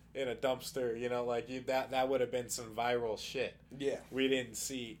in a dumpster, you know, like, that would have been some viral shit. Yeah. We didn't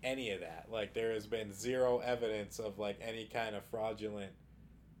see any of that. Like, there has been zero evidence of, like, any kind of fraudulent,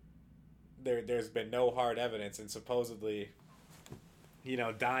 there's been no hard evidence, and supposedly, you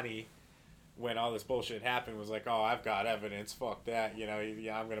know, Donnie, when all this bullshit happened, was like, oh, I've got evidence, fuck that, you know,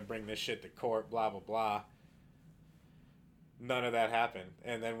 yeah, I'm gonna bring this shit to court, blah blah blah. None of that happened.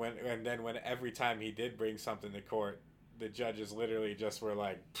 And then when every time he did bring something to court, the judges literally just were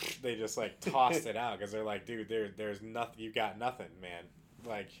like, they just like tossed it out, because they're like, dude, there's nothing, you got nothing, man,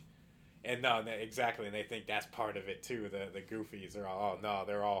 like. And no, exactly, and they think that's part of it too. The goofies are all, oh no,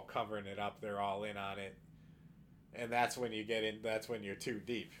 they're all covering it up, they're all in on it. And that's when you get in, that's when you're too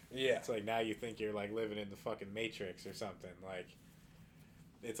deep. Yeah. It's like, now you think you're like living in the fucking Matrix or something. Like,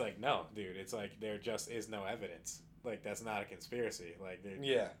 it's like, no, dude, it's like, there just is no evidence. Like, that's not a conspiracy. Like,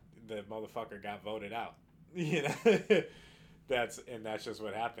 yeah, the motherfucker got voted out. You know? that's just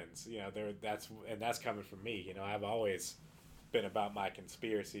what happens. You know, that's coming from me. You know, I've always been about my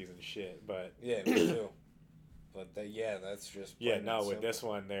conspiracies and shit, but yeah, me too. But that's just with this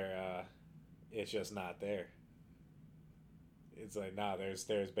one, it's just not there. It's like, no, there's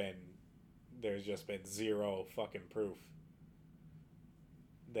just been zero fucking proof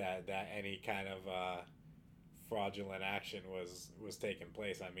that any kind of fraudulent action was taking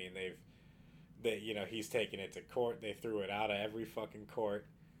place. I mean, you know, he's taken it to court. They threw it out of every fucking court.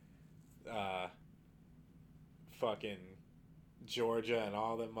 Fucking Georgia and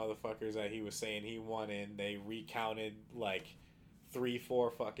all them motherfuckers that he was saying he won in, they recounted like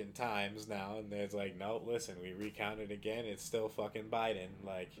 3-4 fucking times now, and there's like, no, listen, we recounted again, it's still fucking Biden.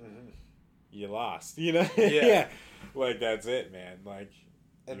 Like, you lost, you know? Yeah. Like, that's it, man. Like,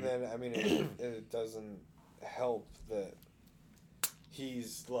 and then, I mean, it doesn't help that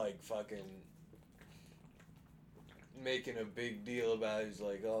he's like fucking making a big deal about it. He's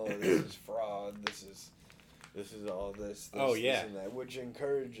like, oh, this is fraud, this is all this oh yeah, this and that, which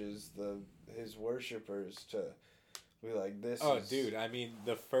encourages his worshippers to be like, this. Oh, dude, I mean,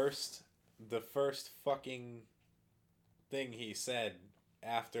 the first fucking thing he said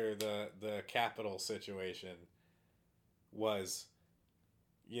after the Capitol situation was,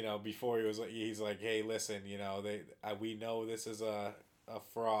 you know, before he's like, hey, listen, you know, we know this is a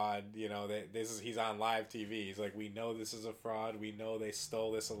fraud, you know, he's on live TV. He's like, we know this is a fraud. We know they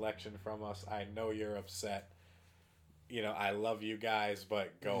stole this election from us. I know you're upset. You know, I love you guys,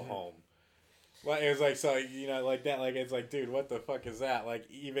 but go home. Well, it was like, so, you know, like that, like, it's like, dude, what the fuck is that? Like,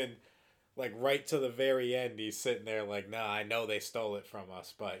 even, like, right to the very end, he's sitting there like, nah, I know they stole it from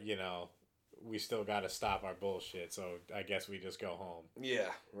us, but, you know, we still got to stop our bullshit, so I guess we just go home.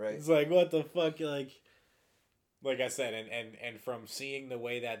 Yeah, right. It's like, what the fuck, like I said, and from seeing the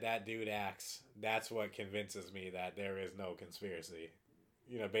way that dude acts, that's what convinces me that there is no conspiracy.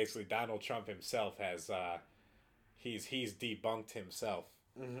 You know, basically, Donald Trump himself has, he's debunked himself.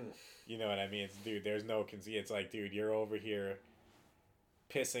 Mm-hmm. You know what I mean? Dude, there's no it's like, dude, you're over here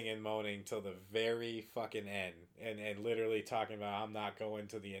pissing and moaning till the very fucking end, and literally talking about, I'm not going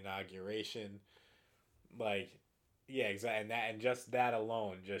to the inauguration. Like, yeah, exactly. And just that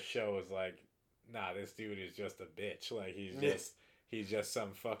alone just shows, like, nah, this dude is just a bitch. Like, he's just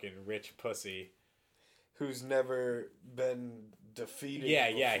some fucking rich pussy who's never been defeated.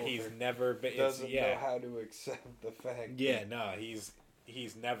 Yeah, he's never been. Doesn't know how to accept the fact. Yeah, no, he's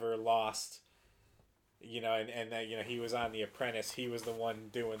never lost. You know, and you know, he was on The Apprentice. He was the one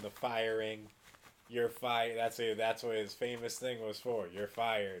doing the firing. You're fired. That's what his famous thing was for. You're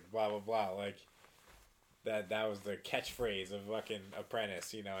fired. Blah blah blah. Like, that was the catchphrase of fucking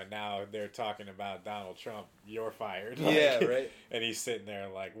Apprentice, you know, and now they're talking about Donald Trump, you're fired. Like, yeah, right. And he's sitting there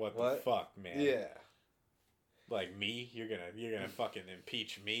like, what the fuck, man? Yeah. Like me, you're gonna fucking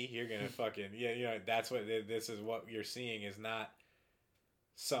impeach me. You're gonna fucking you know that's what this is. What you're seeing is not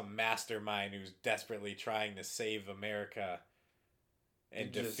some mastermind who's desperately trying to save America and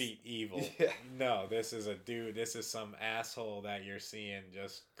defeat evil. Yeah. No, this is a dude. This is some asshole that you're seeing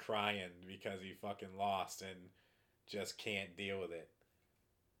just crying because he fucking lost and just can't deal with it.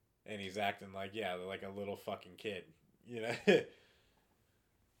 And he's acting like like a little fucking kid, you know.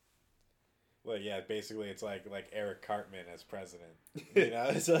 Well, yeah, basically it's like Eric Cartman as president. You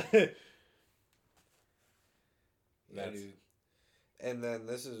know, so yeah, dude. And then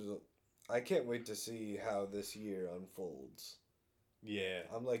I can't wait to see how this year unfolds. Yeah.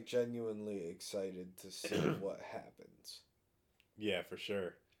 I'm like genuinely excited to see what happens. Yeah, for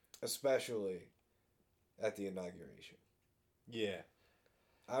sure. Especially at the inauguration. Yeah.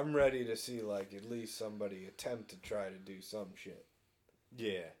 I'm ready to see like at least somebody attempt to try to do some shit.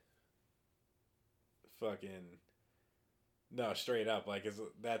 Yeah. Fucking no, straight up, like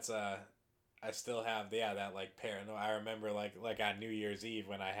that's I still have that like paranoia. I remember like on New Year's Eve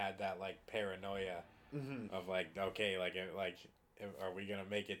when I had that like paranoia of like, okay, like are we gonna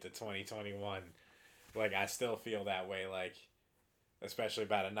make it to 2021? Like I still feel that way, like especially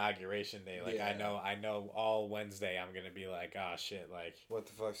about inauguration day. Like I know all Wednesday I'm gonna be like, oh shit, like what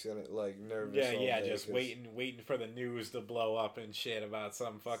the fuck's gonna like nervous? Yeah, just waiting for the news to blow up and shit about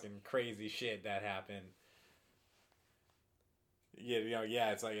some fucking crazy shit that happened. Yeah, you know,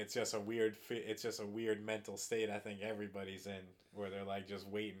 it's just a weird mental state I think everybody's in where they're like just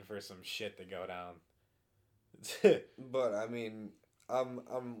waiting for some shit to go down. But I mean, I'm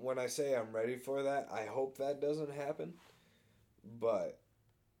when I say I'm ready for that, I hope that doesn't happen. But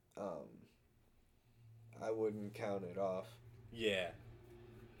I wouldn't count it off. Yeah.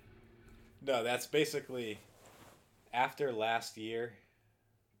 No, that's basically after last year,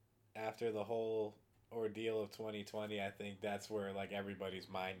 after the whole ordeal of 2020, I think that's where like everybody's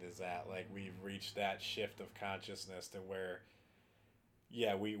mind is at. Like we've reached that shift of consciousness to where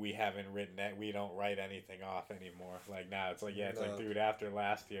we haven't written that, we don't write anything off anymore. Like now it's like it's like, dude, after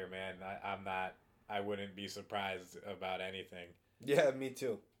last year, man, I wouldn't be surprised about anything. Yeah, me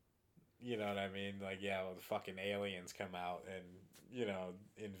too. You know what I mean? Like, well, the fucking aliens come out and, you know,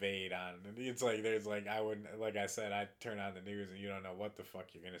 invade on. It's like, there's like, I wouldn't, like I said, I turn on the news and you don't know what the fuck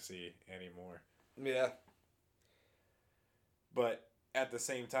you're going to see anymore. Yeah. But at the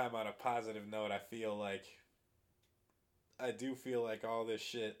same time, on a positive note, I do feel like all this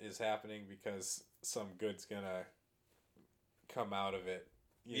shit is happening because some good's going to come out of it.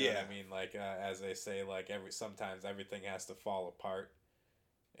 You know what I mean? Like, as they say, like, sometimes everything has to fall apart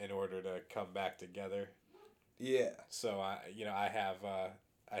in order to come back together. Yeah. So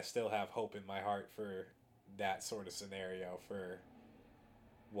I still have hope in my heart for that sort of scenario, for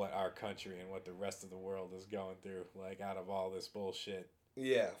what our country and what the rest of the world is going through. Like out of all this bullshit.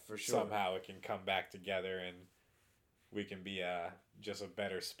 Yeah, for sure. Somehow it can come back together and we can be just a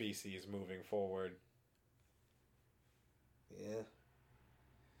better species moving forward. Yeah.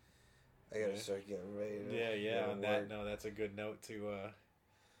 I gotta start getting ready to Yeah. On that note, that's a good note to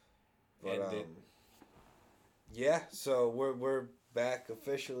end it. Yeah, so we're back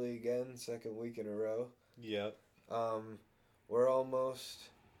officially again, second week in a row. Yep. We're almost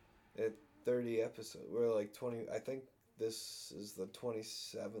at 30 episodes. We're like 20. I think this is the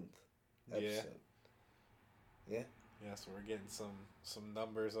 27th episode. Yeah. Yeah, so we're getting some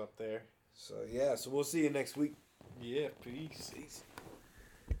numbers up there. So we'll see you next week. Yeah, peace.